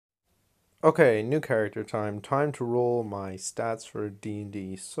Okay, new character time. Time to roll my stats for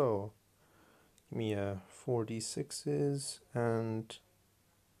D&D. So, give me a 4d6s and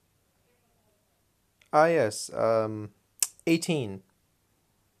yes, 18.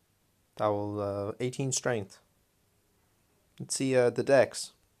 That will 18 strength. Let's see the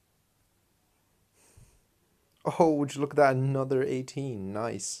dex. Oh, would you look at that? Another 18.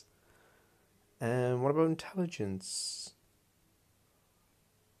 Nice. And what about intelligence?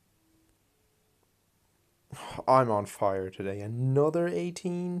 I'm on fire today. Another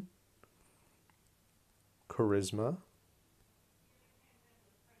 18. Charisma.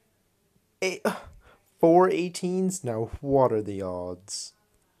 Eight, four 18s? Now, what are the odds?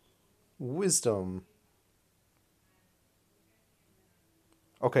 Wisdom.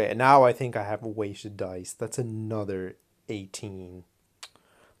 Okay, and now I think I have weighted dice. That's another 18.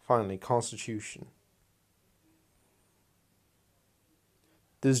 Finally, Constitution.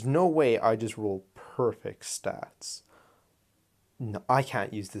 There's no way I just roll perfect stats. No, I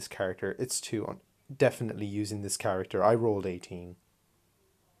can't use this character. It's too definitely using this character. I rolled 18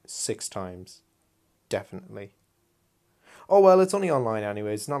 six times. Definitely. Oh well, it's only online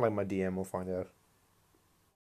anyways. It's not like my DM will find out.